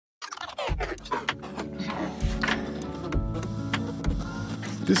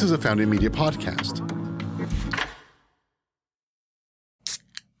This is a Founding Media podcast.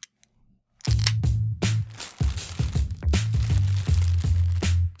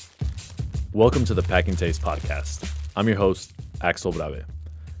 Welcome to the Packing Taste podcast. I'm your host, Axel Brave.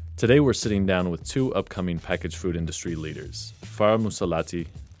 Today we're sitting down with two upcoming packaged food industry leaders, Farah Mussolati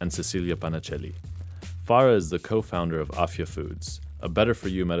and Cecilia Panicelli. Farah is the co-founder of Afia Foods, a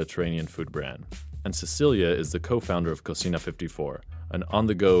better-for-you Mediterranean food brand, and Cecilia is the co-founder of Cocina 54, an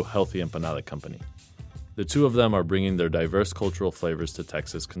on-the-go healthy empanada company. The two of them are bringing their diverse cultural flavors to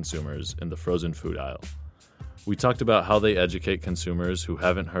Texas consumers in the frozen food aisle. We talked about how they educate consumers who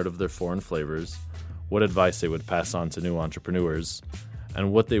haven't heard of their foreign flavors, what advice they would pass on to new entrepreneurs,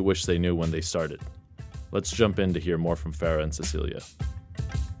 and what they wish they knew when they started. Let's jump in to hear more from Farah and Cecilia.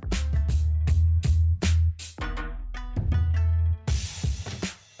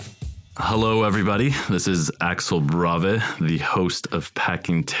 Hello, everybody. This is Axel Brave, the host of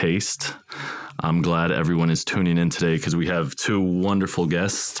Packing Taste. I'm glad everyone is tuning in today because we have two wonderful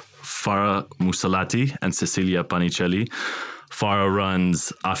guests, Farah Mussolati and Cecilia Panicelli. Farah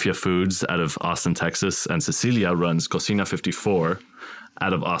runs Afia Foods out of Austin, Texas, and Cecilia runs Cocina 54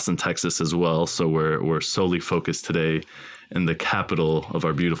 out of Austin, Texas as well. So we're solely focused today in the capital of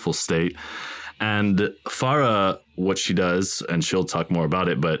our beautiful state. And Farah, what she does, and she'll talk more about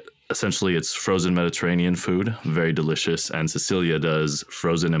it, but essentially it's frozen Mediterranean food, very delicious. And Cecilia does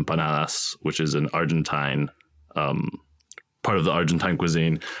frozen empanadas, which is an Argentine part of the Argentine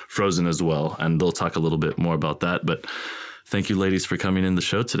cuisine, frozen as well. And they'll talk a little bit more about that. But thank you, ladies, for coming in the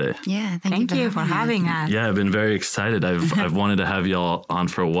show today. Yeah, thank you for having us. Yeah, I've been very excited. I've wanted to have y'all on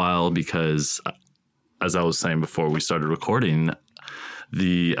for a while because, as I was saying before we started recording,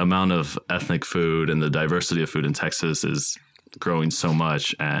 the amount of ethnic food and the diversity of food in Texas is growing so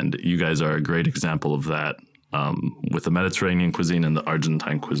much. And you guys are a great example of that. With the Mediterranean cuisine and the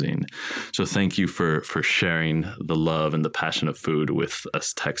Argentine cuisine. So thank you for sharing the love and the passion of food with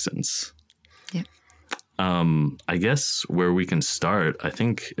us Texans. Yeah. I guess where we can start, I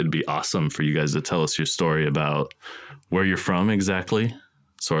think it'd be awesome for you guys to tell us your story about where you're from exactly,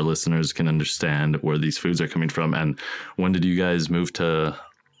 so our listeners can understand where these foods are coming from. And when did you guys move to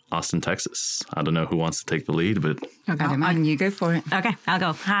Austin, Texas? I don't know who wants to take the lead, but... Okay, you go for it. Okay, I'll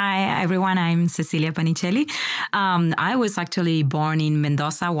go. Hi, everyone. I'm Cecilia Panicelli. I was actually born in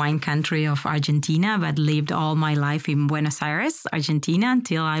Mendoza, wine country of Argentina, but lived all my life in Buenos Aires, Argentina,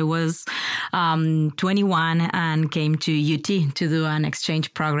 until I was 21 and came to UT to do an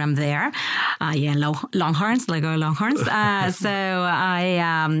exchange program there. Longhorns, Lego Longhorns. So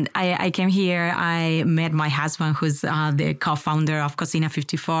I came here. I met my husband, who's the co-founder of Cocina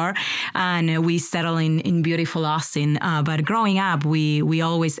 54, and we settled in beautiful Austin. But growing up, we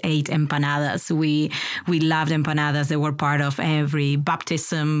always ate empanadas. We loved empanadas. They were part of every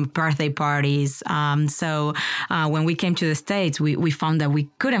baptism, birthday parties. So when we came to the States, we found that we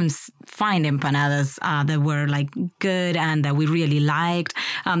couldn't find empanadas that were like good and that we really liked.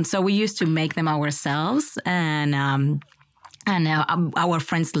 So we used to make them ourselves, and our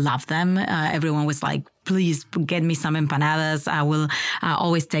friends loved them. Everyone was like, please get me some empanadas. I will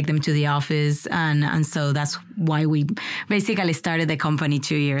always take them to the office. And so that's why we basically started the company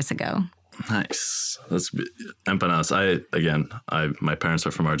 2 years ago. Nice. Empanadas. My parents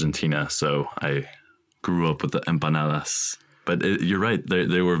are from Argentina, so I grew up with the empanadas. But you're right.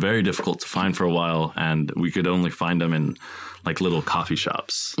 They were very difficult to find for a while, and we could only find them in like little coffee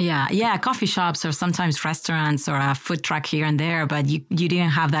shops. Yeah, coffee shops or sometimes restaurants or a food truck here and there, but you didn't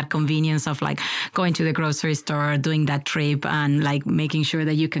have that convenience of like going to the grocery store, doing that trip and like making sure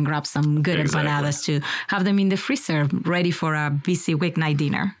that you can grab some good empanadas to have them in the freezer ready for a busy weeknight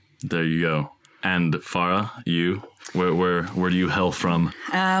dinner. There you go. And Farah, you, where do you hail from?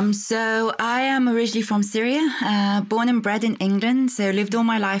 So I am originally from Syria, born and bred in England. So lived all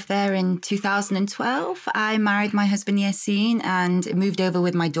my life there. In 2012, I married my husband Yassine and moved over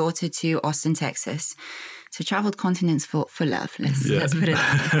with my daughter to Austin, Texas. So traveled continents for love, let's put it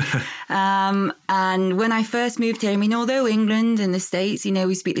that way. And when I first moved here, I mean, although England and the States,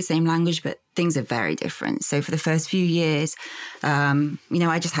 we speak the same language, but things are very different. So for the first few years,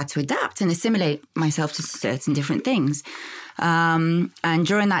 I just had to adapt and assimilate myself to certain different things. And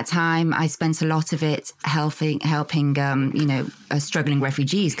during that time, I spent a lot of it helping struggling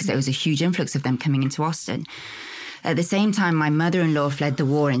refugees, because there was a huge influx of them coming into Austin. At the same time, my mother-in-law fled the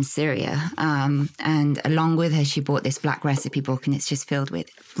war in Syria. And along with her, she bought this black recipe book, and it's just filled with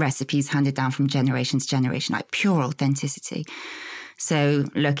recipes handed down from generation to generation, like pure authenticity. So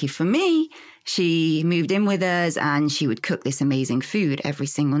lucky for me, she moved in with us and she would cook this amazing food every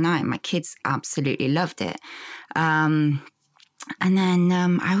single night. My kids absolutely loved it. And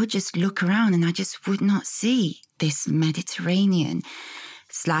then I would just look around and I just would not see this Mediterranean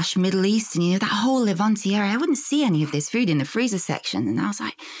 / Middle Eastern, that whole Levante area. I wouldn't see any of this food in the freezer section. And I was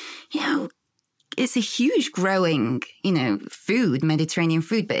like, it's a huge growing, food, Mediterranean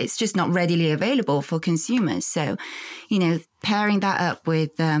food, but it's just not readily available for consumers. So, pairing that up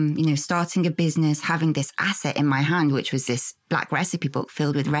with, starting a business, having this asset in my hand, which was this black recipe book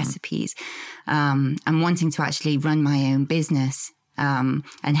filled with recipes, and wanting to actually run my own business and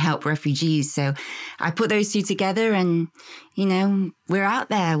help refugees. So I put those two together and, we're out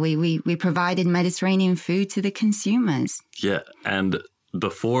there. We provided Mediterranean food to the consumers. Yeah. And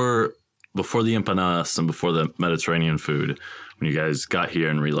before the empanadas and before the Mediterranean food, when you guys got here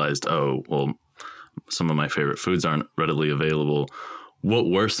and realized, some of my favorite foods aren't readily available, what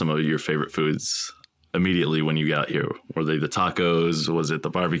were some of your favorite foods immediately when you got here? Were they the tacos? Was it the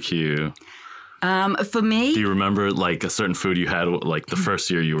barbecue? For me... Do you remember like a certain food you had like the first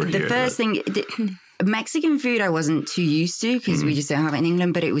year you were here? The first thing... Mexican food I wasn't too used to because we just don't have it in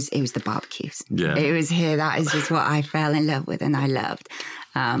England, but it was the barbecues. Yeah. It was here. That is just what I fell in love with and I loved.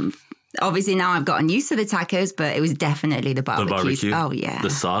 Obviously now I've gotten used to the tacos, but it was definitely the barbecues. The barbecue? Oh, yeah.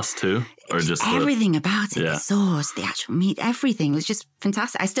 The sauce too? Or just everything about it, the sauce, the actual meat, everything was just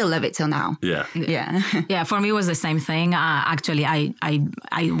fantastic. I still love it till now. Yeah. Yeah, for me it was the same thing. Actually,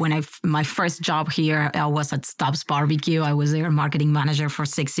 my first job here was at Stubbs Barbecue. I was their marketing manager for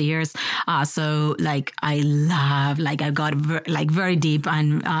 6 years. So I got very deep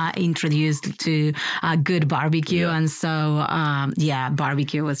and introduced to good barbecue. Yeah. And so,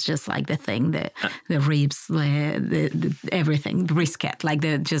 barbecue was just like the thing, the ribs, the everything, brisket,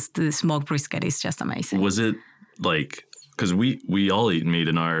 the smoked brisket is just amazing. Was it like, because we all eat meat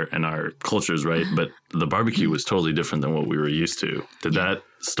in our cultures, right? But the barbecue was totally different than what we were used to. Did that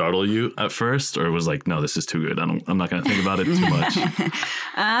startle you at first, or was like, no, this is too good? I'm not going to think about it too much.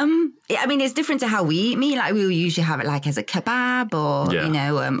 I mean, it's different to how we eat meat. Like we will usually have it like as a kebab or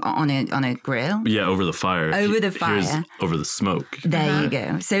on a grill. Yeah, over the fire. Here's over the smoke. There you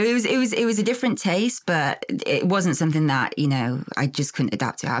go. So it was a different taste, but it wasn't something that I just couldn't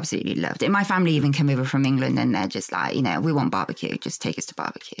adapt to. I absolutely loved it. My family even came over from England, and they're just like, we want barbecue. Just take us to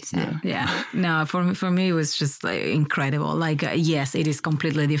barbecue. So yeah. No, for me it was just incredible. Yes, it is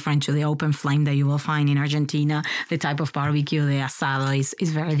completely different to the open flame that you will find in Argentina. The type of barbecue, the asado is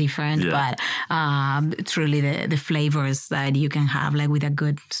very different. Yeah. But truly the flavors that you can have with a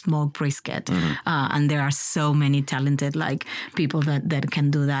good smoked brisket. Mm-hmm. And there are so many talented people that can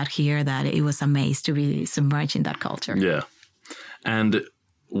do that here that it was amazed to be submerged in that culture. Yeah. And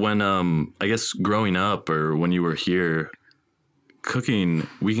when, I guess growing up or when you were here, cooking,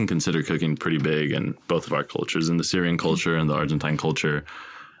 we can consider cooking pretty big in both of our cultures, in the Syrian culture and the Argentine culture.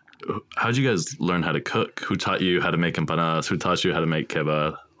 How did you guys learn how to cook? Who taught you how to make empanadas? Who taught you how to make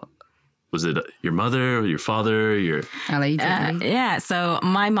kebab? Was it your mother or your father? So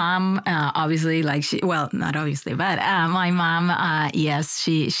my mom, obviously, not obviously, but my mom, yes,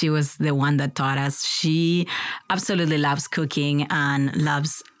 she was the one that taught us. She absolutely loves cooking and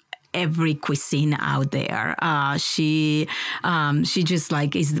loves every cuisine out there. She just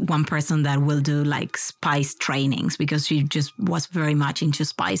is one person that will do spice trainings because she just was very much into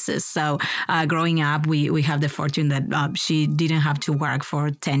spices. So growing up, we have the fortune that she didn't have to work for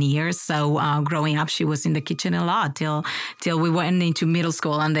 10 years. So growing up, she was in the kitchen a lot till we went into middle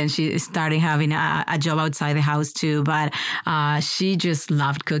school, and then she started having a job outside the house too. But she just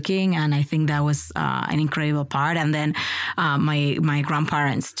loved cooking, and I think that was an incredible part. And then my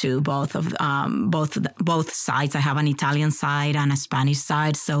grandparents too. Both sides. I have an Italian side and a Spanish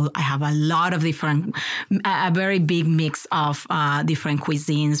side, so I have a lot of a very big mix of different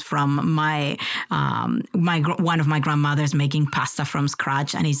cuisines. From one of my grandmothers making pasta from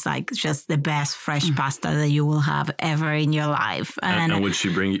scratch, and it's just the best fresh pasta that you will have ever in your life. And would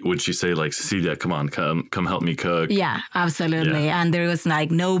she say Cecilia, come help me cook? Yeah, absolutely. Yeah. And there was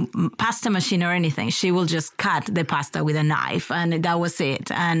no pasta machine or anything. She will just cut the pasta with a knife, and that was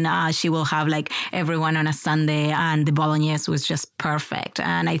it. And she will have everyone on a Sunday, and the bolognese was just perfect.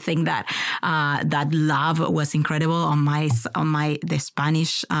 And I think that that love was incredible on my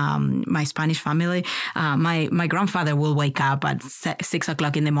Spanish my Spanish family. My grandfather will wake up at 6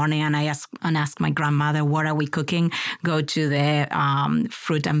 o'clock in the morning, and I ask my grandmother, what are we cooking? Go to the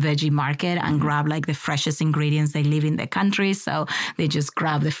fruit and veggie market and grab the freshest ingredients. They live in the country, so they just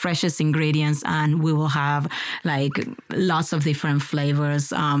grab the freshest ingredients, and we will have lots of different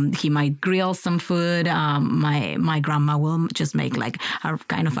flavors. He might grill some food. My grandma will just make like a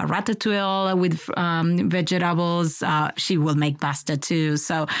kind of a ratatouille with vegetables. She will make pasta too.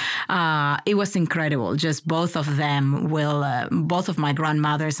 So it was incredible. Just both of them both of my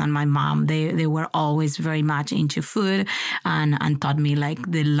grandmothers and my mom, they were always very much into food and taught me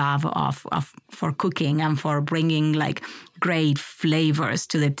like the love for cooking and for bringing like great flavors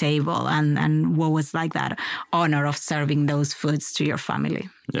to the table and what was like that honor of serving those foods to your family.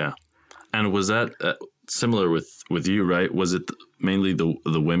 Yeah. And was that similar with you, right? Was it mainly the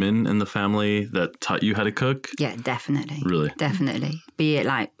women in the family that taught you how to cook? Yeah, definitely. Really? Definitely. Be it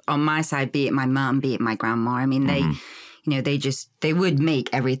like on my side, be it my mum, be it my grandma. I mean, they, they would make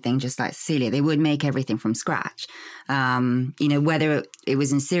everything just like Cecilia. They would make everything from scratch. Whether it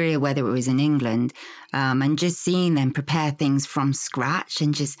was in Syria, whether it was in England, and just seeing them prepare things from scratch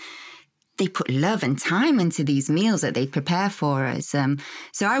and just they put love and time into these meals that they prepare for us.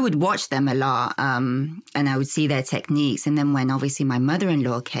 So I would watch them a lot and I would see their techniques. And then when obviously my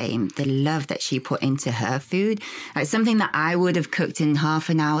mother-in-law came, the love that she put into her food, like something that I would have cooked in half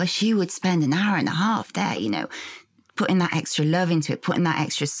an hour, she would spend an hour and a half there, putting that extra love into it, putting that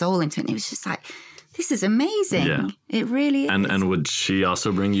extra soul into it. And it was just like, this is amazing. Yeah. It really is. And would she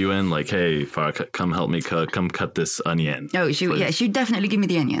also bring you in like, hey, Farah, come help me cook, come cut this onion? Oh, she'd definitely give me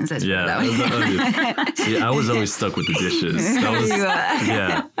the onions. Let's put it that way. See, I was always stuck with the dishes.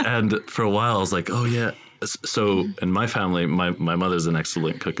 Yeah. And for a while I was like, oh yeah. So in my family, my mother's an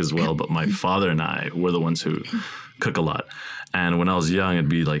excellent cook as well, but my father and I were the ones who cook a lot. And when I was young, it'd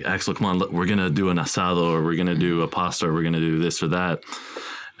be like, Axel, come on, look, we're going to do an asado or we're going to do a pasta or we're going to do this or that.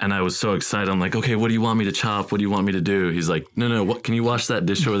 And I was so excited. I'm like, okay, what do you want me to chop? What do you want me to do? He's like, no, what? Can you wash that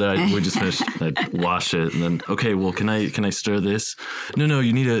dish over there? We just finished. I'd wash it. And then, okay, well, can I stir this? No,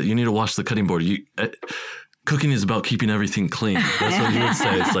 you need to wash the cutting board. Cooking is about keeping everything clean. That's what he would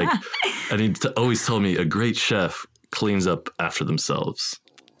say. It's like, and he always told me a great chef cleans up after themselves.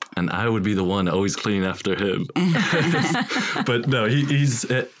 And I would be the one always cleaning after him. But no, he's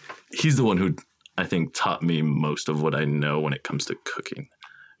the one who I think taught me most of what I know when it comes to cooking.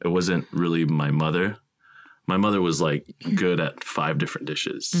 It wasn't really my mother. My mother was like good at 5 different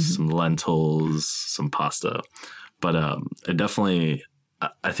dishes, some lentils, some pasta. But it definitely,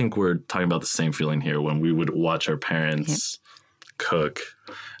 I think we're talking about the same feeling here when we would watch our parents cook.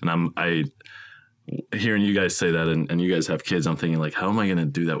 And hearing you guys say that and you guys have kids, I'm thinking like, how am I going to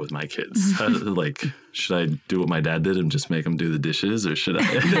do that with my kids? Like, should I do what my dad did and just make them do the dishes, or should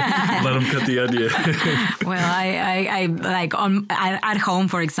I let them cut the onion? Well, I like at home,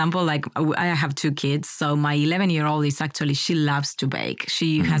 for example, like I have 2 kids. So my 11-year-old she loves to bake.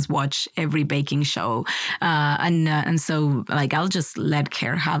 She has watched every baking show. And so like, I'll just let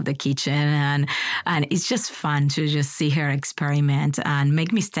her have the kitchen and it's just fun to just see her experiment and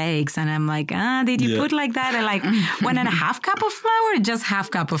make mistakes. And I'm like, did you put like that? And like 1.5 cup of flour, just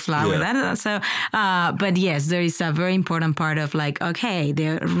half cup of flour. Yeah. But yes, there is a very important part of like, okay,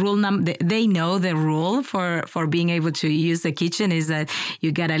 the rule they know the rule for being able to use the kitchen is that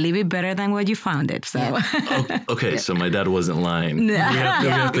you gotta leave it better than what you found it. So okay, so my dad wasn't lying. We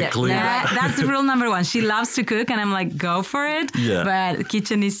have to clean. That's rule number 1. She loves to cook, and I'm like, go for it. Yeah. But the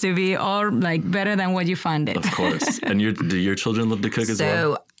kitchen needs to be all like better than what you found it. Of course. And do your children love to cook as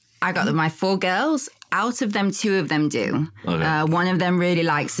well? So I got my 4 girls. Out of them, 2 of them do. Okay. One of them really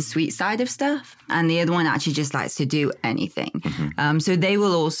likes the sweet side of stuff, and the other one actually just likes to do anything. So they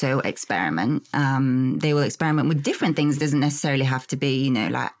will also experiment. They will experiment with different things. It doesn't necessarily have to be,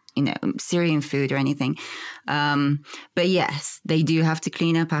 Syrian food or anything. But yes, they do have to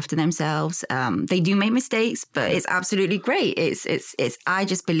clean up after themselves. They do make mistakes, but it's absolutely great. It's I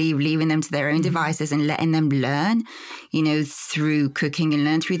just believe leaving them to their own devices and letting them learn, through cooking and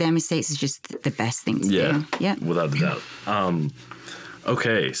learn through their mistakes is just the best thing to do. Yeah, without a doubt.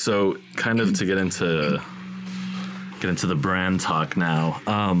 Okay, so kind of to get into the brand talk now.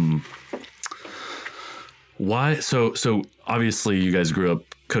 Why? So obviously you guys grew up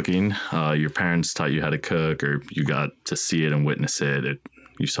cooking. Your parents taught you how to cook, or you got to see it and witness it.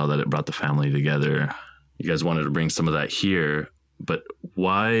 You saw that it brought the family together. You guys wanted to bring some of that here, but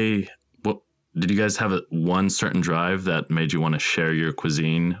why? What did you guys have one certain drive that made you want to share your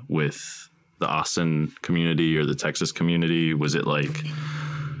cuisine with the Austin community or the Texas community? Was it like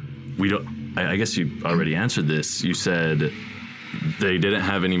I guess you already answered this. You said they didn't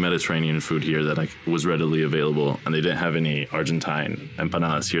have any Mediterranean food here that was readily available, and they didn't have any Argentine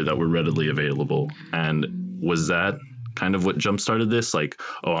empanadas here that were readily available. And was that kind of what jump-started this? Like,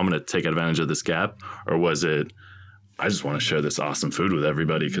 oh, I'm going to take advantage of this gap? Or was it, I just want to share this awesome food with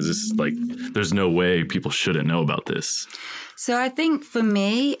everybody because this is like, there's no way people shouldn't know about this. So I think for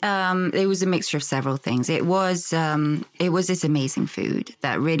me, it was a mixture of several things. It was this amazing food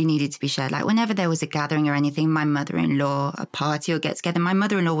that really needed to be shared. Like whenever there was a gathering or anything, my mother-in-law, a party or get together, my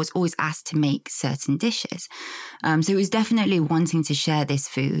mother-in-law was always asked to make certain dishes. So it was definitely wanting to share this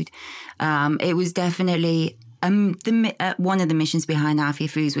food. It was definitely one of the missions behind Afia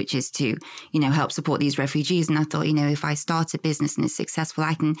Foods, which is to, help support these refugees. And I thought, if I start a business and it's successful,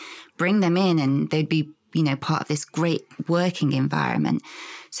 I can bring them in and they'd be, part of this great working environment.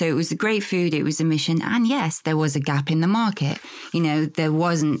 So it was a great food. It was a mission. And yes, there was a gap in the market. There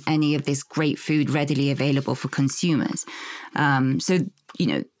wasn't any of this great food readily available for consumers. So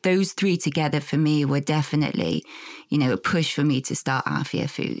those three together for me were definitely, a push for me to start Afia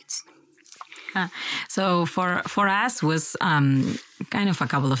Foods. So for us was kind of a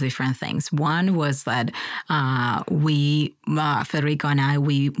couple of different things. One was that Federico and I,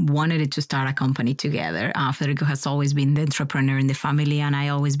 we wanted to start a company together. Federico has always been the entrepreneur in the family, and I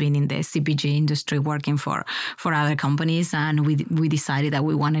always been in the CPG industry working for other companies. And we decided that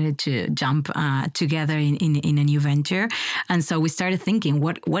we wanted to jump together in a new venture. And so we started thinking,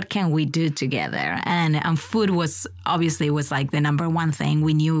 what can we do together? And food was like the number one thing.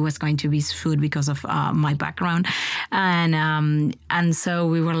 We knew it was going to be food because of my background. And so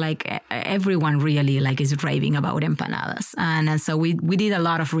we were like, everyone really is raving about empanadas. And so we did a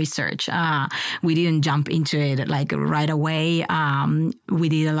lot of research. We didn't jump into it right away. We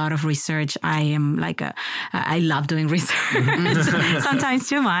did a lot of research. I I love doing research, sometimes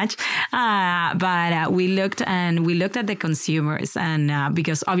too much. But we looked at the consumers, and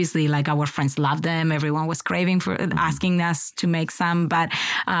because obviously our friends loved them, everyone was craving for asking us to make some. But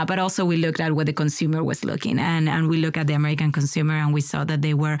also we looked at what the consumer was looking, and we looked at the American consumer, and we saw that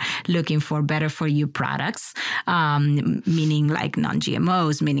they were looking for better for you products, meaning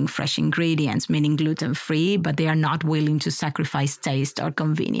non-GMOs, meaning fresh ingredients, meaning gluten-free, but they are not willing to sacrifice taste or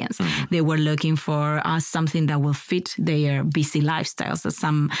convenience. Mm-hmm. They were looking for something that will fit their busy lifestyles,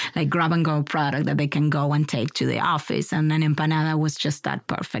 some grab-and-go product that they can go and take to the office, and an empanada was just that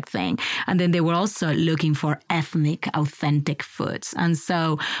perfect thing. And then they were also looking for ethnic, authentic foods. And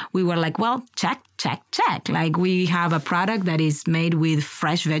so we were like, well, check. We have a product that is made with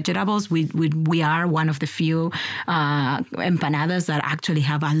fresh vegetables. We are one of the few empanadas that actually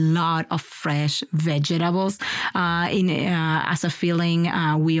have a lot of fresh vegetables as a filling.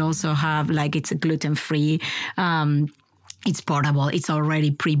 We also have it's a gluten-free. It's portable. It's already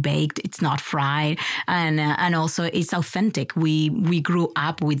pre-baked. It's not fried, and also it's authentic. We grew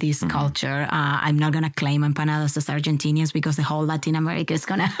up with this culture. I'm not gonna claim empanadas as Argentinians because the whole Latin America is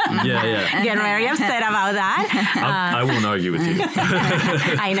gonna get very upset about that. I won't argue with you.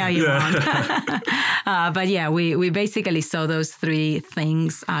 I know you won't. But yeah, we basically saw those three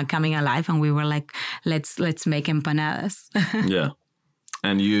things coming alive, and we were like, let's make empanadas. Yeah,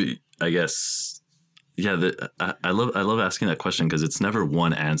 and you, I guess. Yeah, I love asking that question because it's never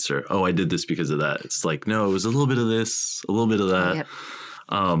one answer. Oh, I did this because of that. It's no, it was a little bit of this, a little bit of that. Yep.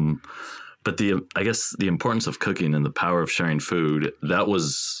 But I guess the importance of cooking and the power of sharing food, that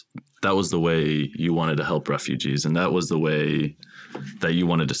was the way you wanted to help refugees, and that was the way that you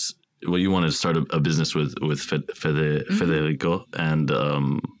wanted to start a business with Federico, and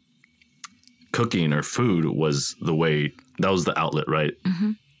cooking or food was the way. That was the outlet, right?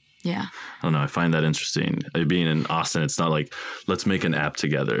 Mm-hmm. Yeah. I don't know. I find that interesting. Being in Austin, it's not let's make an app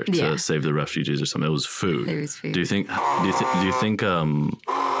together to save the refugees or something. It was food. It was food. Do you think? Yeah,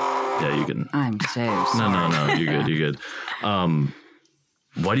 you can. I'm so sorry. No. You're good.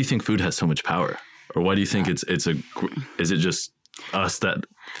 Why do you think food has so much power, or why do you think is it just us that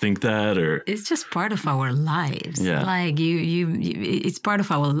think that, or it's just part of our lives? Yeah. It's part of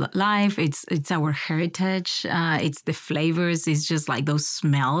our life. It's our heritage. It's the flavors. It's just those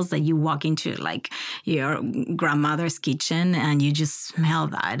smells that you walk into your grandmother's kitchen and you just smell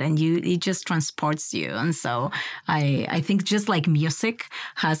that, and it just transports you. And so I think just like music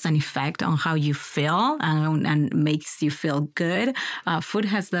has an effect on how you feel and makes you feel good, food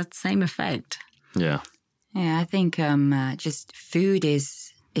has that same effect. Yeah. Yeah, I think just food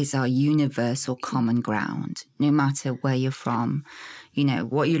is our universal common ground. No matter where you're from, you know,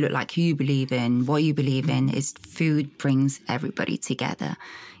 what you look like, who you believe in, what you believe in, is food brings everybody together.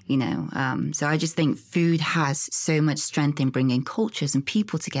 You know, so I just think food has so much strength in bringing cultures and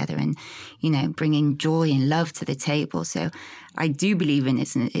people together and, you know, bringing joy and love to the table. So I do believe in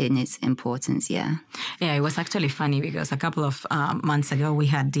its importance, yeah. Yeah, it was actually funny because a couple of months ago we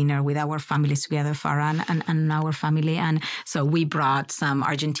had dinner with our families together, Farah and our family. And so we brought some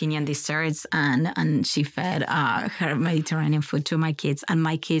Argentinian desserts and she fed her Mediterranean food to my kids. And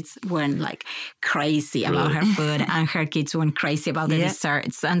my kids went like crazy about her food and her kids went crazy about the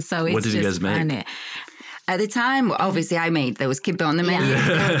desserts. And so it's what did you guys make? At the time, obviously, there was kibbeh on the menu.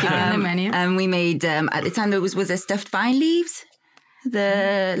 Yeah. On the menu. And we made, at the time, was there stuffed vine leaves?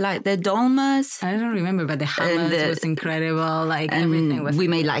 The dolmas. I don't remember, but the hummus was incredible. Like everything was. We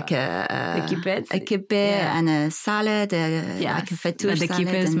made like a kibbeh and a salad, like a fattoush the salad.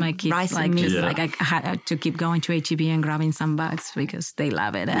 Kibbehs, my kids rice like and meat. just like I had to keep going to HEB and grabbing some bags because they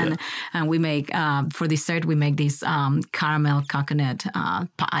love it. And we make for dessert we make this caramel coconut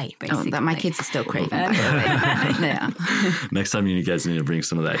pie. Basically, that my kids are still craving. By the way. Yeah. Next time you guys need to bring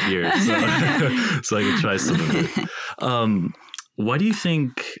some of that here, so I can try some of it. Why do you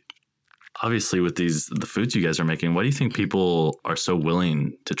think, obviously with the foods you guys are making, why do you think people are so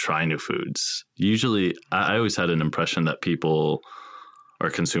willing to try new foods? Usually, I always had an impression that people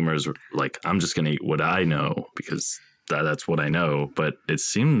or consumers were like, I'm just going to eat what I know because that's what I know. But it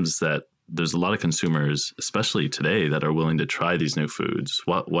seems that there's a lot of consumers, especially today, that are willing to try these new foods.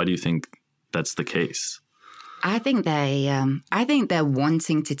 Why do you think that's the case? I think they're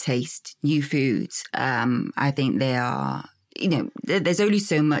wanting to taste new foods. I think they are. You know, there's only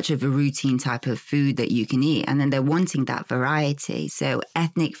so much of a routine type of food that you can eat. And then they're wanting that variety. So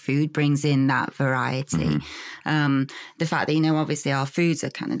ethnic food brings in that variety. Mm-hmm. The fact that, you know, obviously our foods are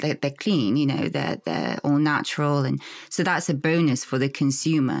kind of, they're clean, you know, they're all natural. And so that's a bonus for the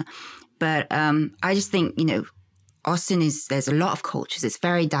consumer. But I just think, you know, Austin there's a lot of cultures. It's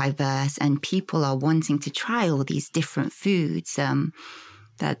very diverse and people are wanting to try all these different foods.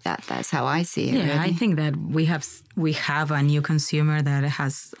 That's how I see it. Yeah, really. I think that we have a new consumer that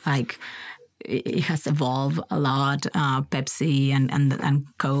has like it has evolved a lot. Pepsi and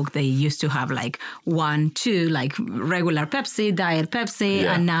Coke, they used to have like 1, 2 like regular Pepsi, Diet Pepsi,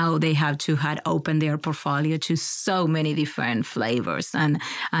 and now they have to open their portfolio to so many different flavors and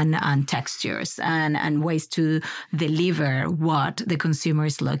textures and ways to deliver what the consumer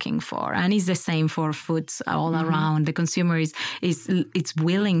is looking for. And it's the same for foods all around. The consumer is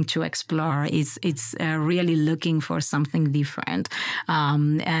willing to explore. It's really looking for something different,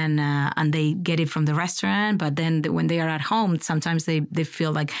 and they get it from the restaurant, but then when they are at home, sometimes they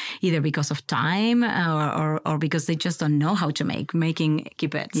feel like either because of time or because they just don't know how to making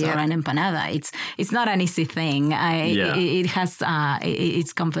kibbehs or an empanada. It's not an easy thing. It has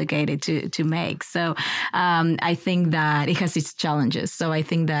it's complicated to make. So I think that it has its challenges. So I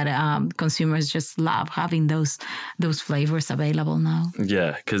think that consumers just love having those flavors available now.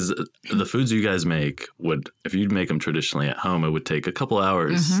 Yeah, because the foods you guys make if you'd make them traditionally at home, it would take a couple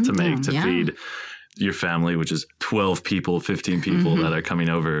hours to make to feed your family, which is 12 people, 15 people that are coming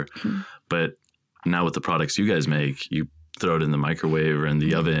over. But now with the products you guys make, you throw it in the microwave or in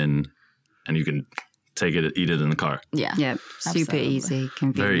the oven and you can take it, eat it in the car. Yeah. Super easy.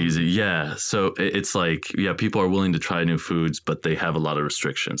 Convenient. Very easy. Yeah. So it's like, people are willing to try new foods, but they have a lot of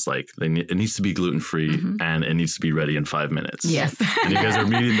restrictions. Like it needs to be gluten-free and it needs to be ready in 5 minutes. Yes. And you guys are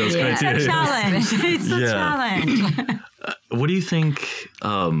meeting those criteria. It's a challenge. It's a challenge. What do you think,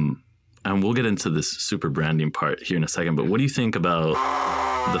 and we'll get into this super branding part here in a second, but what do you think about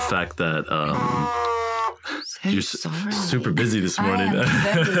the fact that you're super busy this morning? I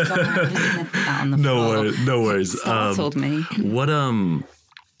am very sorry. I'm just gonna put that on the floor. No worries. Startled me. What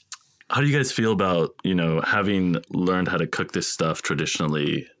how do you guys feel about, having learned how to cook this stuff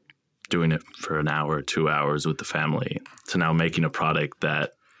traditionally, doing it for an hour, 2 hours with the family, to now making a product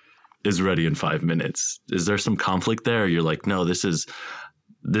that is ready in 5 minutes? Is there some conflict there? You're like, no, this is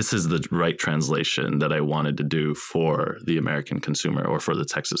the right translation that I wanted to do for the American consumer or for the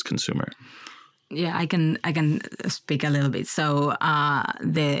Texas consumer. Yeah, I can speak a little bit. So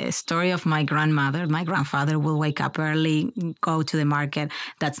the story of my grandfather will wake up early, go to the market.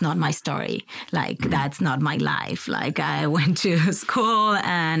 That's not my story. Like, that's not my life. Like, I went to school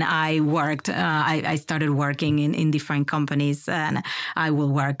and I worked. I started working in different companies, and I will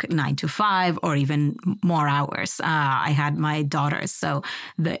work 9 to 5 or even more hours. I had my daughters. So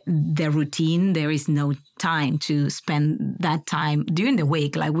the routine, there is no time to spend that time during the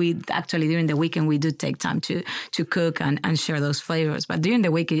week. Like, during the weekend, and we do take time to cook and share those flavors. But during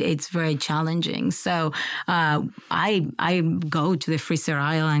the week, it's very challenging. So I go to the freezer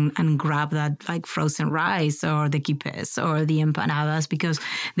aisle and grab that like frozen rice or the quipes or the empanadas because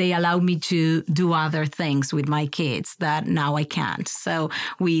they allow me to do other things with my kids that now I can't. So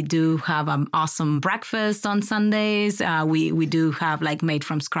we do have an awesome breakfast on Sundays. We do have like made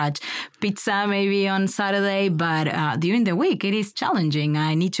from scratch pizza maybe on Saturday, but during the week it is challenging.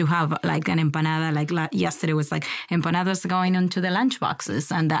 I need to have like an empanada. Like yesterday was like empanadas going onto the lunch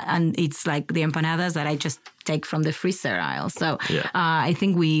boxes, and it's like the empanadas that I just take from the freezer aisle. So I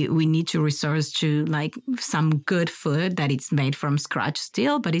think we need to resource to like some good food that it's made from scratch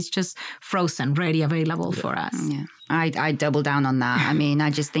still, but it's just frozen, ready, available for us. Yeah. I double down on that. I mean, I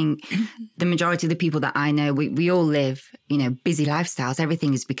just think the majority of the people that I know, we all live, busy lifestyles.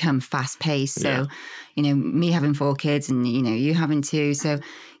 Everything has become fast paced. So, me having 4 kids and, you having 2. So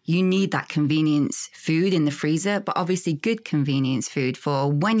you need that convenience food in the freezer, but obviously good convenience food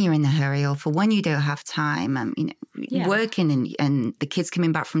for when you're in a hurry or for when you don't have time, working and the kids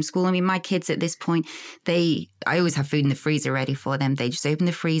coming back from school. I mean, my kids at this point, I always have food in the freezer ready for them. They just open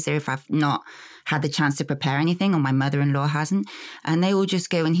the freezer if I've not had the chance to prepare anything or my mother-in-law hasn't, and they will just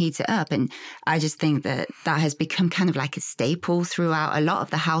go and heat it up. And I just think that has become kind of like a staple throughout a lot of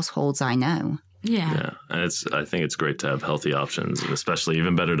the households I know. Yeah. And I think it's great to have healthy options, and especially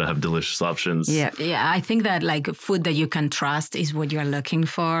even better to have delicious options. Yeah. I think that like food that you can trust is what you're looking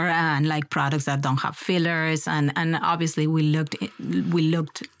for, and like products that don't have fillers. And obviously we looked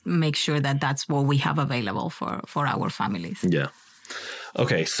make sure that that's what we have available for our families. Yeah.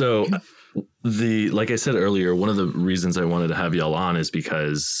 Okay. So like I said earlier, one of the reasons I wanted to have y'all on is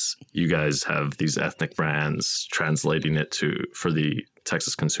because you guys have these ethnic brands, translating it for the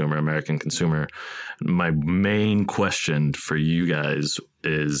Texas consumer, American consumer. My main question for you guys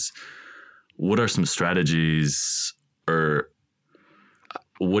is, what are some strategies, or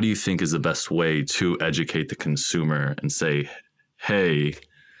what do you think is the best way to educate the consumer and say, hey,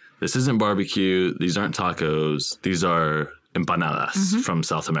 this isn't barbecue, these aren't tacos, these are empanadas from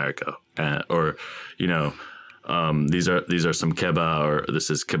South America, or these are some kebab, or this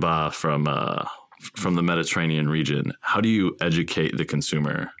is kebab from the Mediterranean region. How do you educate the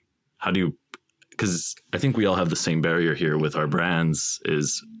consumer? Because I think we all have the same barrier here with our brands.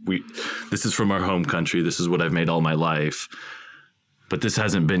 This is from our home country. This is what I've made all my life, but this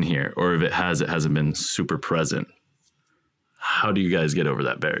hasn't been here, or if it hasn't been super present. How do you guys get over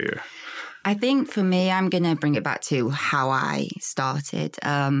that barrier? I think for me, I'm going to bring it back to how I started.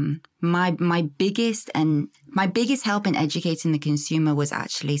 My biggest help in educating the consumer was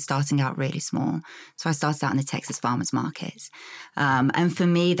actually starting out really small. So I started out in the Texas farmers markets. And for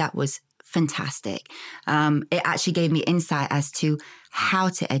me, that was fantastic. It actually gave me insight as to how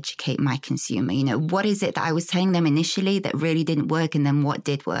to educate my consumer. What is it that I was telling them initially that really didn't work, and then what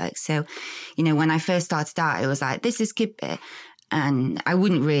did work? So, when I first started out, it was like, this is kibbeh. And I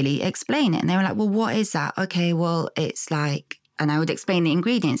wouldn't really explain it. And they were like, well, what is that? Okay, well, it's like, and I would explain the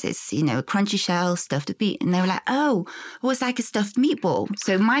ingredients. It's, a crunchy shell, stuffed beet. And they were like, oh, it's like a stuffed meatball.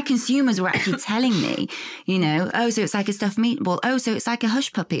 So my consumers were actually telling me, so it's like a stuffed meatball. Oh, so it's like a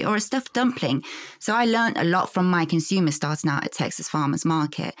hush puppy or a stuffed dumpling. So I learned a lot from my consumers starting out at Texas Farmers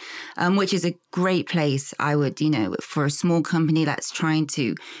Market, which is a great place. I would, for a small company that's trying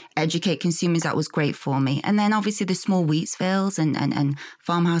to educate consumers, that was great for me. And then obviously the small Wheatsvilles and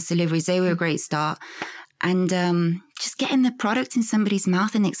farmhouse deliveries, they were a great start. And just getting the product in somebody's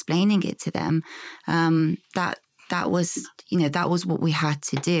mouth and explaining it to them, that was what we had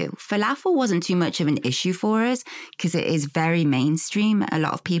to do. Falafel wasn't too much of an issue for us because it is very mainstream. A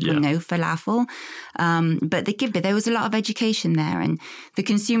lot of people know falafel. But the kibbeh, there was a lot of education there, and the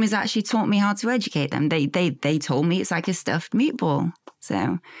consumers actually taught me how to educate them. They told me it's like a stuffed meatball.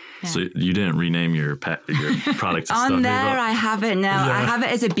 So you didn't rename your product to on there? I have it now. I have it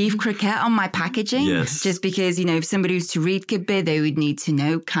as a beef croquette on my packaging. Yes. Just because if somebody was to read kibbeh, they would need to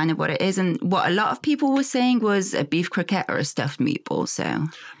know kind of what it is. And what a lot of people were saying was a beef croquette or a stuffed meatball. So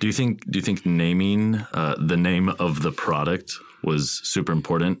do you think naming the name of the product was super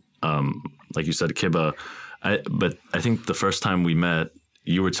important? Like you said, kibbeh. But I think the first time we met,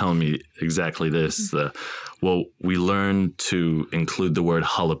 you were telling me exactly this. We learned to include the word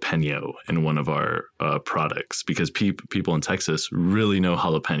jalapeno in one of our products because people in Texas really know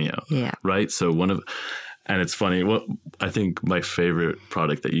jalapeno. Yeah. Right? So and it's funny. I think my favorite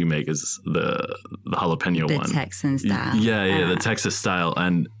product that you make is the jalapeno one. The Texan style. Yeah, the Texas style.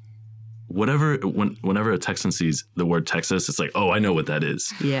 And whenever a Texan sees the word Texas, it's like, oh, I know what that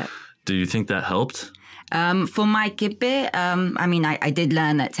is. Yeah. Do you think that helped? For my kibbeh, I did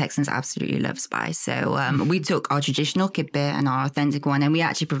learn that Texans absolutely love spice. So we took our traditional kibbeh and our authentic one, and we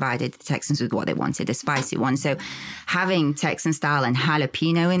actually provided the Texans with what they wanted, a spicy one. So having Texan style and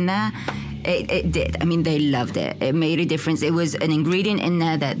jalapeno in there, it did. I mean, they loved it. It made a difference. It was an ingredient in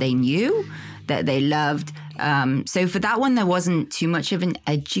there that they knew, that they loved. So for that one, there wasn't too much of an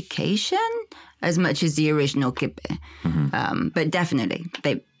education as much as the original kibbeh. But definitely,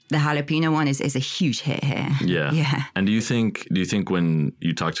 the jalapeno one is a huge hit here. Yeah. And do you think when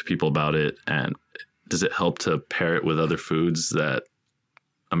you talk to people about it, and does it help to pair it with other foods that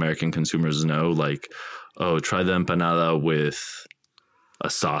American consumers know? Like, oh, try the empanada with a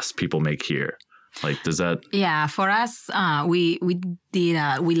sauce people make here. Like, does that? Yeah, for us, we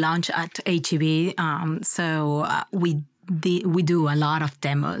launched at HEB, so we do a lot of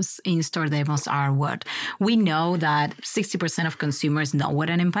demos. In-store demos are what we know that 60% of consumers know what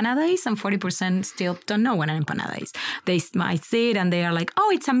an empanada is, and 40% still don't know what an empanada is. They might see it and they are like, "Oh,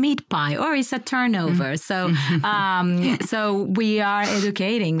 it's a meat pie or it's a turnover." So, so we are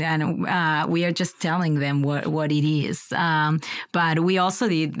educating and we are just telling them what it is. But we also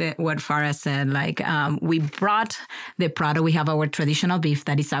did what Farah said. Like we brought the product. We have our traditional beef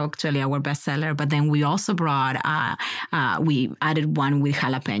that is actually our bestseller, but then we also brought. We added one with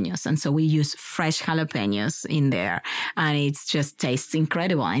jalapenos. And so we use fresh jalapenos in there. And it just tastes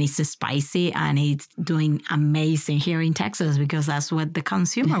incredible. And it's spicy and it's doing amazing here in Texas because that's what the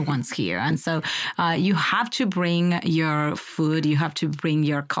consumer wants here. And so you have to bring your food, you have to bring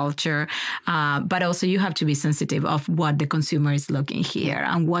your culture, but also you have to be sensitive of what the consumer is looking here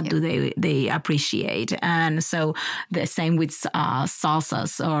and what do they appreciate. And so the same with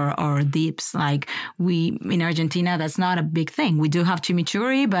salsas or dips. Like in Argentina, that's not a big thing. We do have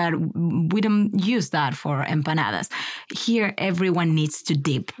chimichurri, but we don't use that for empanadas. Here, everyone needs to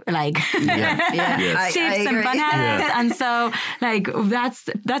dip, like chips, empanadas, and so like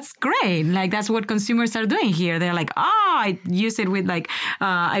that's great. Like that's what consumers are doing here. They're like, I use it with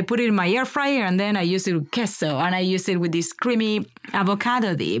I put it in my air fryer, and then I use it with queso, and I use it with this creamy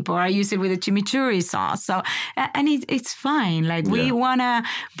avocado dip, or I use it with a chimichurri sauce. So and it's fine. Like we wanna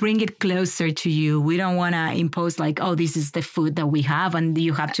bring it closer to you. We don't wanna impose this is the food that we have and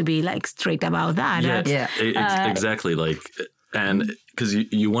you have to be strict about that. Exactly. And because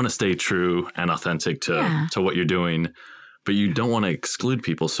you want to stay true and authentic to what you're doing, but you don't want to exclude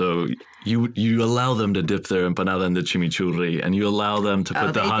people. So you allow them to dip their empanada in the chimichurri, and you allow them to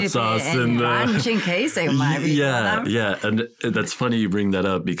put the hot sauce in the ranch and queso. Yeah. And that's funny you bring that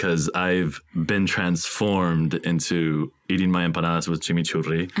up because I've been transformed into eating my empanadas with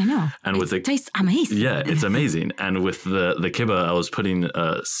chimichurri. I know. And it tastes amazing. Yeah, it's amazing. And with the kibbeh, I was putting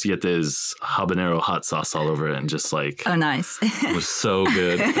Siete's habanero hot sauce all over it, and just oh, nice. It was so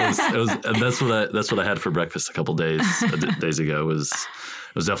good. It was, and that's what I had for breakfast a couple days ago.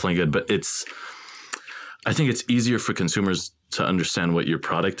 It was definitely good. But I think it's easier for consumers to understand what your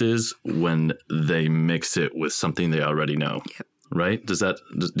product is when they mix it with something they already know. Yep. Right?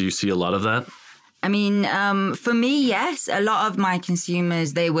 Do you see a lot of that? I mean, for me, yes. A lot of my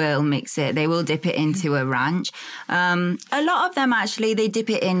consumers, they will mix it. They will dip it into a ranch. A lot of them, actually, they dip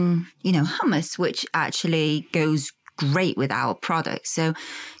it in, hummus, which actually goes great with our product. So,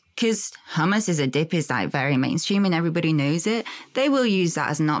 because hummus as a dip is very mainstream and everybody knows it, they will use that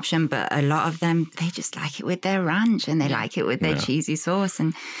as an option. But a lot of them, they just like it with their ranch and they like it with their cheesy sauce.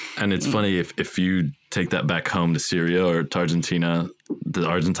 And it's funny if you take that back home to Syria or to Argentina, the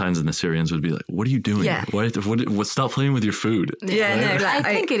Argentines and the Syrians would be like, "What are you doing? Yeah. What, stop playing with your food." Yeah, right?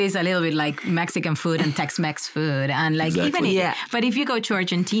 I think it is a little bit like Mexican food and Tex-Mex food, and but if you go to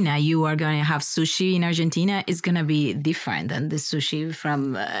Argentina, you are going to have sushi in Argentina. It's going to be different than the sushi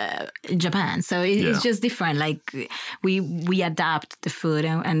from Japan. So it's just different. Like we adapt the food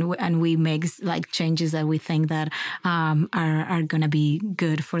and we make changes that we think that are going to be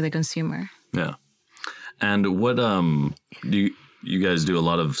good for the consumer. Yeah. And what do you guys do a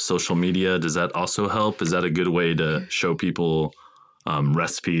lot of social media? Does that also help? Is that a good way to show people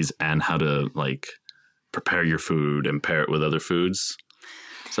recipes and how to prepare your food and pair it with other foods?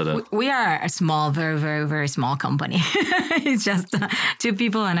 We are a small, very, very, very small company. It's just 2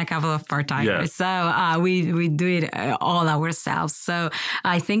 people and a couple of part-timers. Yeah. So we do it all ourselves. So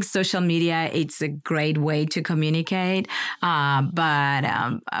I think social media, it's a great way to communicate, but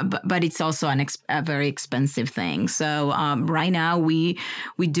it's also a very expensive thing. So right now we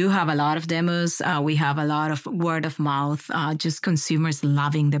do have a lot of demos. We have a lot of word of mouth, just consumers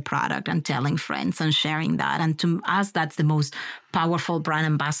loving the product and telling friends and sharing that. And to us, that's the most powerful brand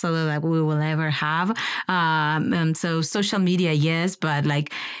ambassador that we will ever have. So social media, yes, but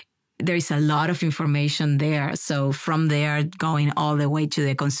there is a lot of information there. So from there, going all the way to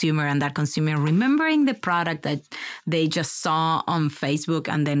the consumer, and that consumer remembering the product that they just saw on Facebook,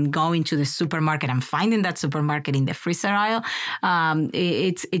 and then going to the supermarket and finding that supermarket in the freezer aisle,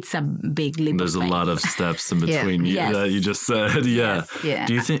 it's a big leap. There's of a faith. lot of steps in between that you just said. Yeah. Yes. Yeah.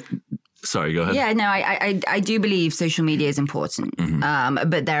 Do you think? Sorry, go ahead. Yeah, no, I do believe social media is important,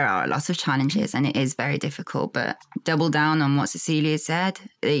 but there are lots of challenges and it is very difficult. But double down on what Cecilia said,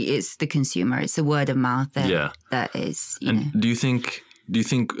 it's the consumer, it's the word of mouth that is, you know. Do you think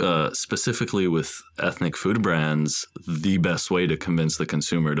specifically with ethnic food brands, the best way to convince the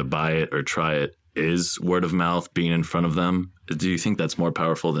consumer to buy it or try it is word of mouth, being in front of them? Do you think that's more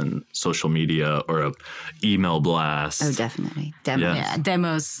powerful than social media or a email blast? Oh, definitely. Demos. Yeah,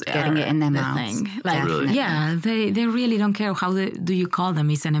 demos. Getting it in their mouths. Like, Really? yeah, they really don't care how do you call them.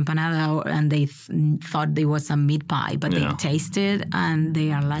 It's an empanada, and they thought it was a meat pie, but they taste it and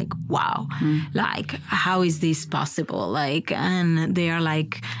they are like, wow, like, how is this possible? Like, and they are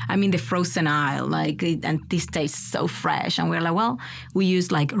like, I'm in the frozen aisle, like, and this tastes so fresh. And we're like, well, we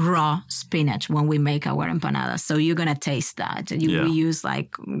use like raw spinach when we make our empanadas, so you're gonna taste that. We use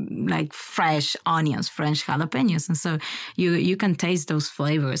like fresh onions, fresh jalapenos, and so you can taste those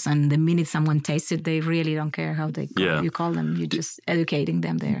flavors. And the minute someone tastes it, they really don't care how they you call them. You're just educating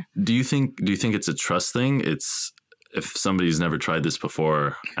them there. Do you think it's a trust thing? It's if somebody's never tried this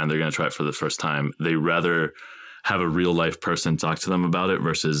before and they're going to try it for the first time, they rather have a real life person talk to them about it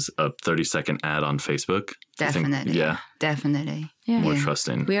versus a 30-second ad on Facebook? Definitely. Definitely. More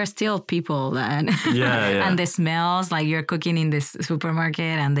trusting. We are still people, and and the smells, like you're cooking in this supermarket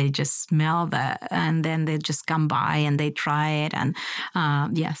and they just smell that, and then they just come by and they try it, and I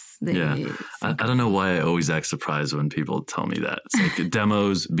don't know why I always act surprised when people tell me that. It's like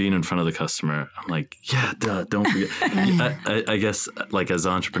demos, being in front of the customer. I'm like, don't forget. I guess like as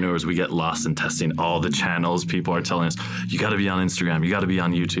entrepreneurs, we get lost in testing all the channels. People are telling us, you got to be on Instagram, you got to be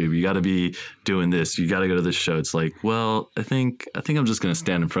on YouTube, you got to be doing this, you got to go to this show. It's like, well, I think I'm just going to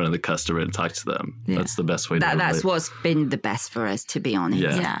stand in front of the customer and talk to them. Yeah. That's the best way to relate. That's what's been the best for us, to be honest.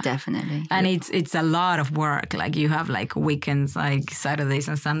 Yeah. Definitely. And it's a lot of work. Like you have like weekends, like Saturdays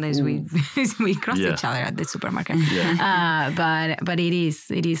and Sundays, we cross each other at the supermarket. Yeah. But it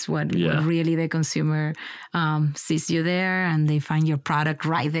is what really the consumer sees you there, and they find your product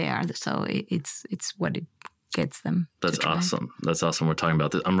right there. So it's what it gets them. That's awesome. That's awesome. We're talking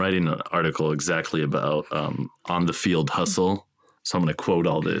about this. I'm writing an article exactly about on the field hustle. So I'm going to quote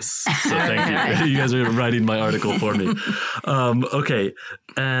all this. So thank you. You guys are writing my article for me. Okay.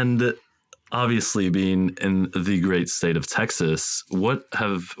 And obviously, being in the great state of Texas, what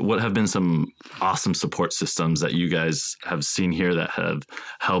have been some awesome support systems that you guys have seen here that have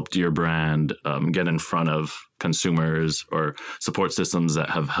helped your brand get in front of consumers, or support systems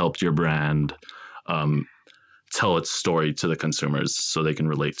that have helped your brand tell its story to the consumers so they can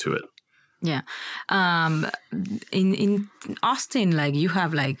relate to it? Yeah. In Austin, like you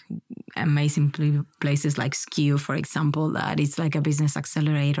have like amazing places like SKU, for example, that it's like a business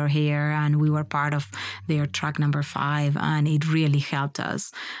accelerator here. And we were part of their track number 5, and it really helped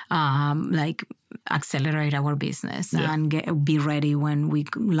us like accelerate our business and be ready when we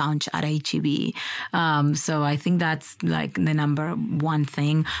launch at HEB. So I think that's like the number one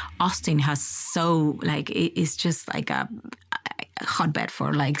thing. Austin has it's just like a hotbed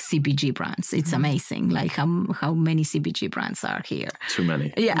for like CPG brands. It's amazing, like how many CPG brands are here. Too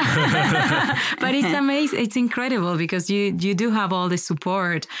many. Yeah. But it's amazing. It's incredible because you do have all the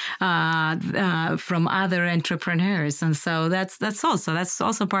support from other entrepreneurs, and so that's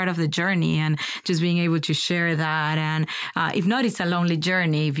also part of the journey, and just being able to share that. And if not, it's a lonely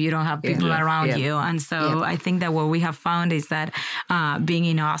journey if you don't have people around you. And so I think that what we have found is that being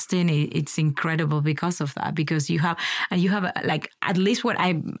in Austin, it's incredible because of that, because you have like, at least what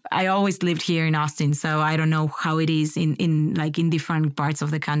I always lived here in Austin, so I don't know how it is in different parts of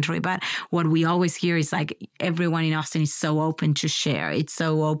the country, but what we always hear is like everyone in Austin is so open to share. It's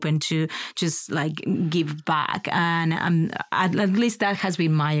so open to just like give back, and at least that has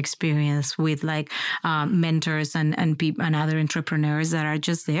been my experience with like mentors and people and other entrepreneurs that are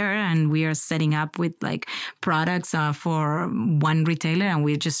just there, and we are setting up with like products for one retailer, and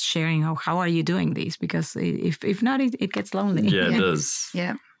we're just sharing how are you doing this, because if not, it gets lonely. Yeah, it does.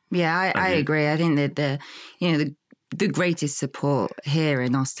 Yeah. I agree. I think that the greatest support here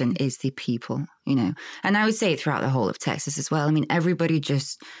in Austin is the people, and I would say throughout the whole of Texas as well. I mean, everybody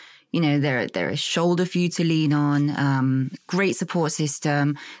just, they're a shoulder for you to lean on, great support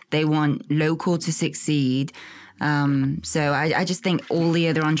system. They want local to succeed. So I just think all the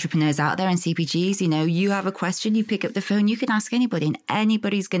other entrepreneurs out there in CPGs, you have a question, you pick up the phone, you can ask anybody, and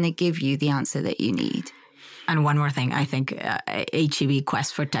anybody's going to give you the answer that you need. And one more thing, I think H-E-B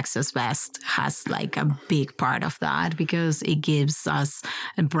Quest for Texas Best has like a big part of that, because it gives us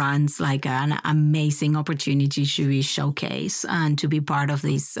brands like an amazing opportunity to be showcased and to be part of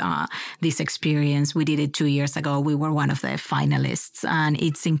this experience. We did it 2 years ago. We were one of the finalists, and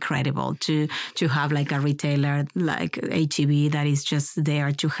it's incredible to have like a retailer like H-E-B that is just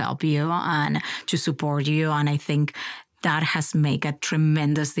there to help you and to support you. And I think that has made a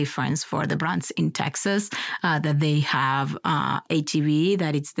tremendous difference for the brands in Texas, that they have H-E-B,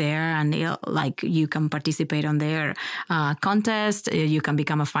 that it's there, and like you can participate on their contest. You can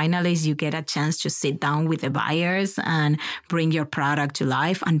become a finalist. You get a chance to sit down with the buyers and bring your product to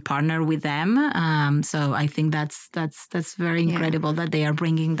life and partner with them. So I think that's very incredible that they are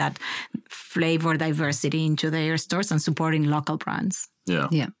bringing that flavor diversity into their stores and supporting local brands.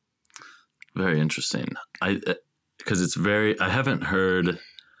 Yeah. Very interesting. Because I haven't heard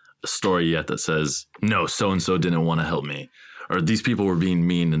a story yet that says, no, so-and-so didn't want to help me, or these people were being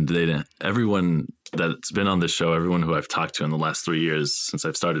mean and they didn't. Everyone that's been on this show, everyone who I've talked to in the last 3 years since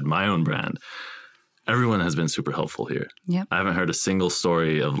I've started my own brand, everyone has been super helpful here. Yep. I haven't heard a single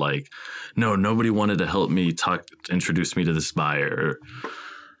story of like, no, nobody wanted to help me introduce me to this buyer.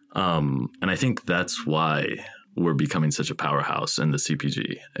 And I think that's why we're becoming such a powerhouse in the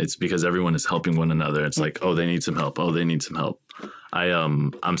CPG. It's because everyone is helping one another. It's like, oh, they need some help. Oh, they need some help.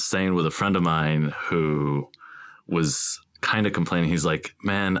 I'm staying with a friend of mine who was kind of complaining. He's like,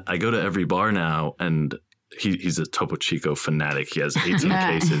 man, I go to every bar now, and he's a Topo Chico fanatic. He has 18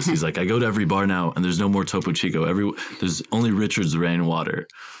 cases. He's like, I go to every bar now, and there's no more Topo Chico. There's only Richard's Rainwater,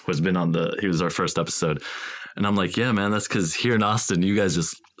 who has been he was our first episode. And I'm like, yeah, man, that's because here in Austin, you guys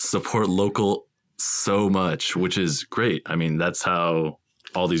just support local so much, which is great. I mean, that's how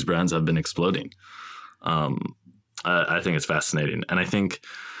all these brands have been exploding. I think it's fascinating. And I think,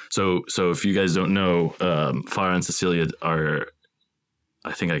 so if you guys don't know, Farah and Cecilia are,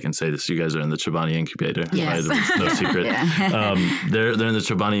 I think I can say this, you guys are in the Chobani Incubator. Yes. Right? It's no secret. They're in the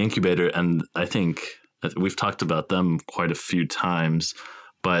Chobani Incubator, and I think we've talked about them quite a few times,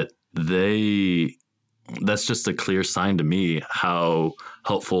 but that's just a clear sign to me how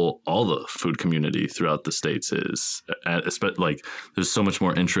helpful all the food community throughout the States is. Like, there's so much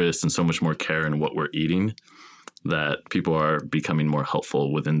more interest and so much more care in what we're eating that people are becoming more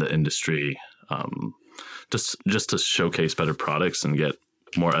helpful within the industry, just to showcase better products and get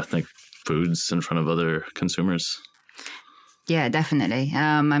more ethnic foods in front of other consumers. Yeah, definitely.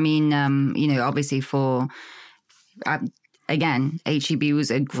 Obviously again, H-E-B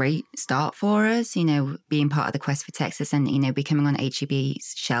was a great start for us, being part of the Quest for Texas and, becoming on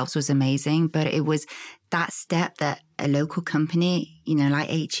H-E-B's shelves was amazing. But it was that step that a local company, like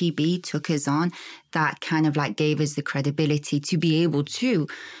H-E-B took us on, that kind of like gave us the credibility to be able to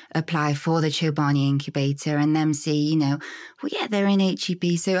apply for the Chobani Incubator and them see, they're in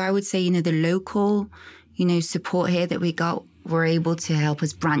H-E-B. So I would say, the local, support here that we got were able to help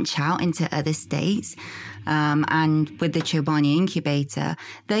us branch out into other states. And with the Chobani Incubator,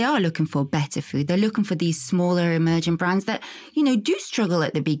 they are looking for better food. They're looking for these smaller emerging brands that, do struggle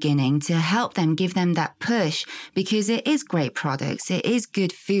at the beginning, to help them, give them that push, because it is great products. It is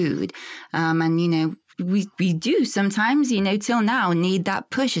good food. We do sometimes, till now need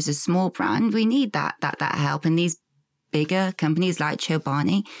that push as a small brand. We need that help. And these bigger companies like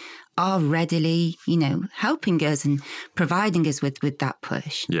Chobani are readily, helping us and providing us with that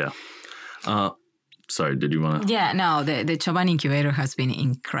push. Yeah. Sorry, did you want to? Yeah, no, the Chobani Incubator has been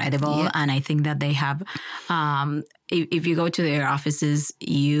incredible. Yeah. And I think that they have, if you go to their offices,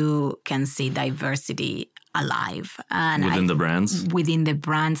 you can see diversity alive. And within the brands,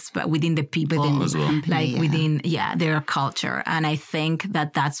 but within the people, as well. Within their culture. And I think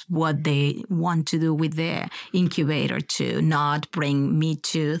that that's what they want to do with the incubator too, not bring Me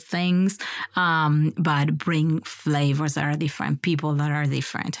Too things, but bring flavors that are different, people that are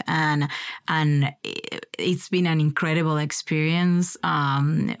different. And it's been an incredible experience.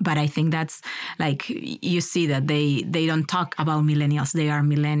 But I think that's like, you see that they don't talk about millennials. They are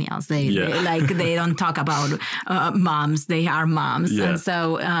millennials. They don't talk about moms, they are moms. Yeah. And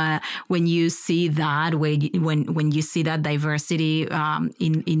so when you see that, when you see that diversity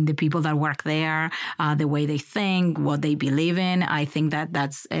in the people that work there, the way they think, what they believe in, I think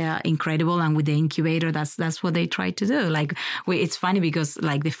that's incredible. And with the incubator, that's what they try to do. Like, it's funny because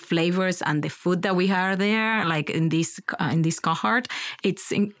like the flavors and the food that we have there, like in this cohort,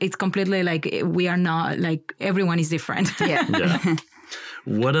 it's completely like, we are not, like, everyone is different. Yeah. Yeah.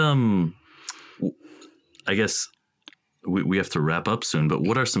 What I guess we have to wrap up soon, but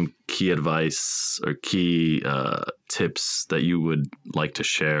what are some key advice or key tips that you would like to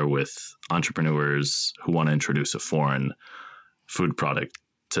share with entrepreneurs who want to introduce a foreign food product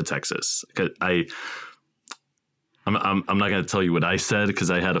to Texas? Because I'm not going to tell you what I said, because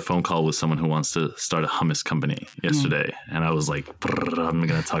I had a phone call with someone who wants to start a hummus company yesterday, and I was like, I'm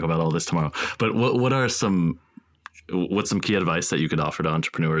going to talk about all this tomorrow. But what's some key advice that you could offer to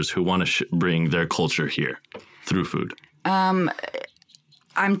entrepreneurs who want to bring their culture here through food? I'm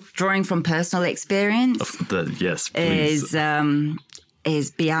drawing from personal experience. Yes, please.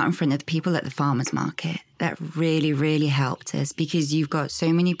 Is be out in front of the people at the farmers market. That really, really helped us, because you've got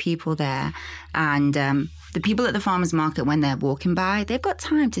so many people there, and the people at the farmers market, when they're walking by, they've got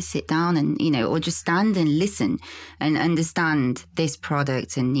time to sit down and, or just stand and listen and understand this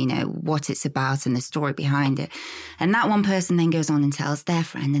product and, what it's about and the story behind it. And that one person then goes on and tells their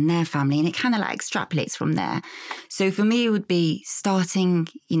friend and their family, and it kind of like extrapolates from there. So for me, it would be starting,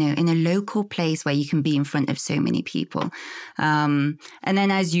 in a local place where you can be in front of so many people. And then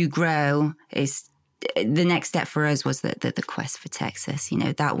as you grow, the next step for us was the Quest for Texas.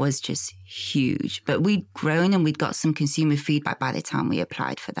 That was just huge. But we'd grown and we'd got some consumer feedback by the time we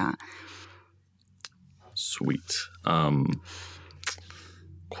applied for that. Sweet.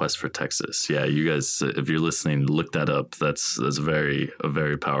 Quest for Texas. Yeah, you guys, if you're listening, look that up. That's a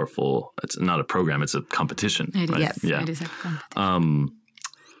very powerful. It's not a program; it's a competition. It is. Right? Yes, yeah. It is a competition.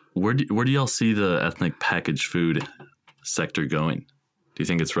 Where do y'all see the ethnic packaged food sector going? Do you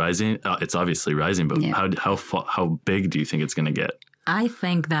think it's rising? It's obviously rising, but how big do you think it's going to get? I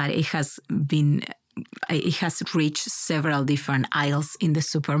think that it has reached several different aisles in the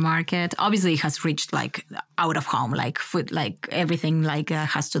supermarket. Obviously, it has reached like out of home, like food, like everything like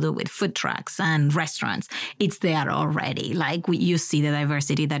has to do with food trucks and restaurants. It's there already. Like you see the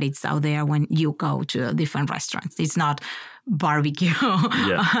diversity that it's out there when you go to different restaurants. It's not barbecue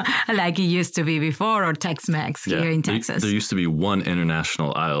like it used to be before, or Tex-Mex here in Texas. There used to be one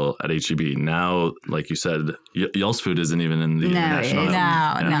international aisle at HEB. Now, like you said, y'all's food isn't even in the international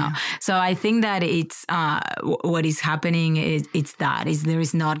aisle. No. So I think that it's what is happening is there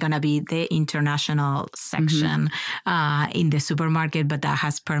is not going to be the international section in the supermarket, but that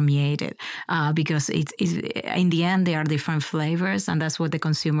has permeated because it's in the end there are different flavors, and that's what the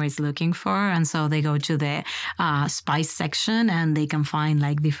consumer is looking for. And so they go to the spice section, and they can find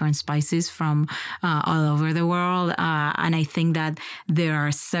like different spices from all over the world. And I think that there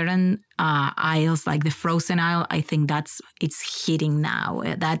are certain aisles, like the frozen aisle, I think it's hitting now.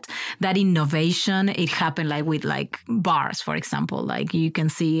 That innovation, it happened like with like bars, for example. Like you can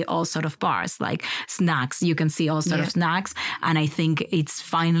see all sort of bars, like snacks. You can see all sort of snacks, and I think it's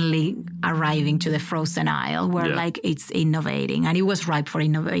finally arriving to the frozen aisle where like it's innovating, and it was ripe for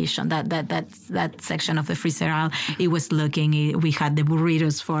innovation. That section of the freezer aisle, it was looking. We had the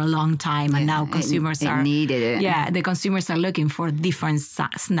burritos for a long time, and now consumers needed it. Yeah, the consumers are looking for different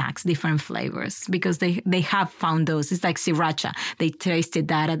snacks, different flavors, because they have found those. It's like sriracha. They tasted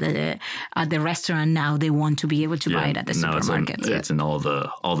that at the restaurant. Now they want to be able to buy it at the supermarket. It's in all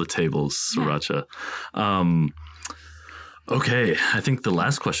the tables, sriracha. Okay, I think the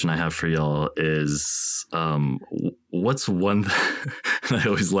last question I have for y'all is, what's one? I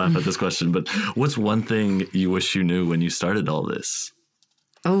always laugh at this question, but what's one thing you wish you knew when you started all this?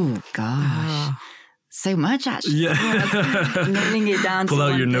 Oh gosh. So much, actually. Yeah. Nailing it down Pull to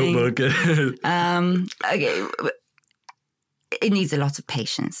out one your thing. notebook. Okay. It needs a lot of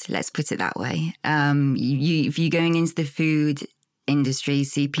patience, let's put it that way. If you're going into the food industry,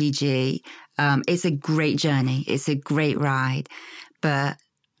 CPG, it's a great journey. It's a great ride. But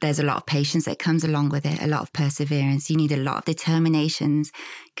there's a lot of patience that comes along with it, a lot of perseverance. You need a lot of determinations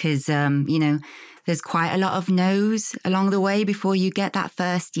because, there's quite a lot of no's along the way before you get that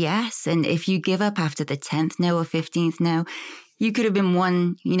first yes. And if you give up after the 10th no or 15th no, you could have been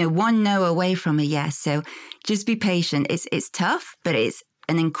one no away from a yes. So just be patient. It's tough, but it's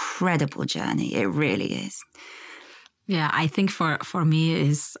an incredible journey. It really is. Yeah, I think for me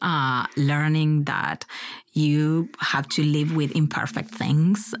is learning that you have to live with imperfect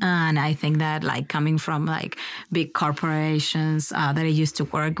things. And I think that like coming from like big corporations that I used to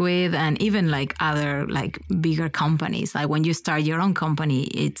work with, and even like other like bigger companies, like when you start your own company,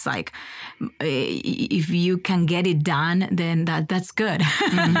 it's like if you can get it done, then that's good.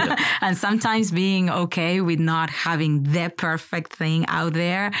 Mm-hmm. And sometimes being okay with not having the perfect thing out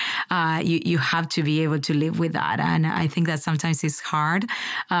there, you have to be able to live with that. And I think that sometimes it's hard.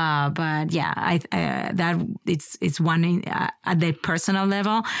 But yeah, that it's one at the personal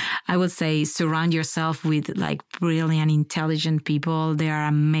level. I would say surround yourself with like brilliant, intelligent people. There are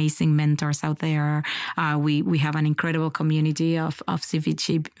amazing mentors out there. We have an incredible community of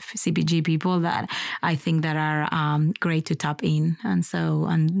CPG people that I think that are great to tap in, and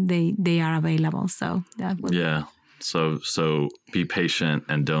they are available. So yeah. So be patient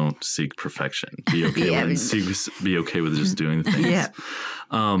and don't seek perfection. Be okay be okay with just doing things. Yeah.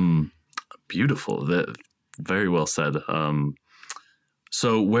 Beautiful. Very well said.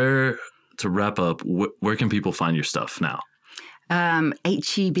 So to wrap up, where can people find your stuff now?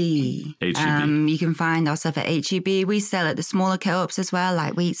 HEB. You can find our stuff at HEB. We sell at the smaller co-ops as well,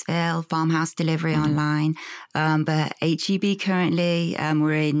 like Wheatsville, Farmhouse Delivery online. But HEB currently,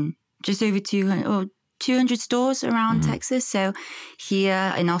 we're in just over 200 stores around Texas. So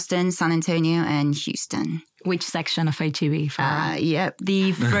here in Austin, San Antonio, and Houston. Which section of HEB? Yep,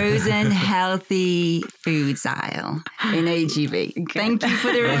 the frozen healthy foods aisle in HEB. Okay. Thank you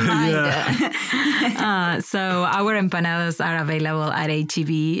for the reminder. So our empanadas are available at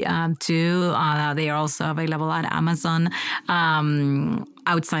HEB too. They are also available at Amazon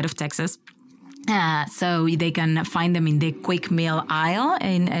outside of Texas. So they can find them in the quick meal aisle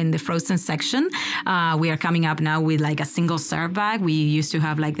in the frozen section. We are coming up now with like a single serve bag. We used to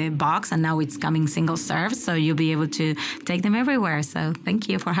have like the box, and now it's coming single serve. So you'll be able to take them everywhere. So thank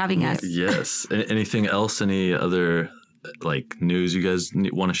you for having us. Yes. Anything else? Any other like news you guys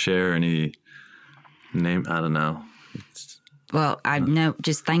want to share? Any name? I don't know. Well,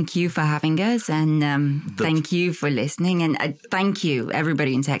 just thank you for having us, and thank you for listening, and thank you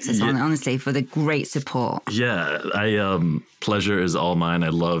everybody in Texas, honestly, for the great support. Yeah, pleasure is all mine.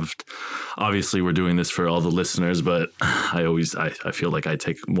 Obviously we're doing this for all the listeners, but I feel like I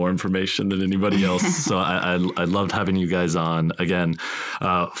take more information than anybody else. So I loved having you guys on again.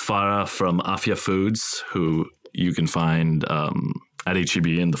 Farah from Afia Foods, who you can find at HEB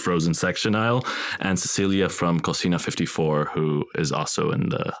in the frozen section aisle, and Cecilia from Cocina 54, who is also in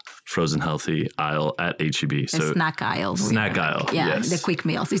the frozen healthy aisle at HEB. So the snack aisle. Snack aisle, yes. The quick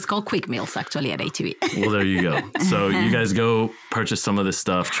meals. It's called quick meals actually at HEB. Well, there you go. So you guys go purchase some of this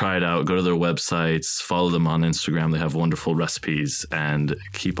stuff, try it out, go to their websites, follow them on Instagram. They have wonderful recipes, and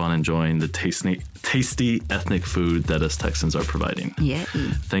keep on enjoying the tasty ethnic food that us Texans are providing. Yeah.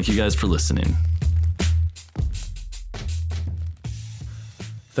 Thank you guys for listening.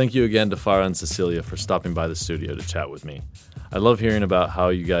 Thank you again to Farah and Cecilia for stopping by the studio to chat with me. I love hearing about how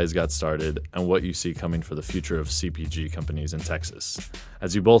you guys got started and what you see coming for the future of CPG companies in Texas.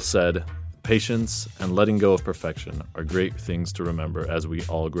 As you both said, patience and letting go of perfection are great things to remember as we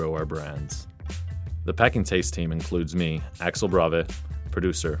all grow our brands. The Packing Taste team includes me, Axel Brave,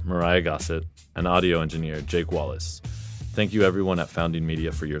 producer Mariah Gossett, and audio engineer Jake Wallace. Thank you everyone at Founding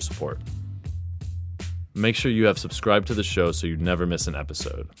Media for your support. Make sure you have subscribed to the show so you never miss an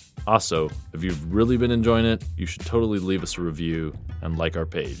episode. Also, if you've really been enjoying it, you should totally leave us a review and like our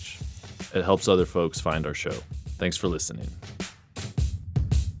page. It helps other folks find our show. Thanks for listening.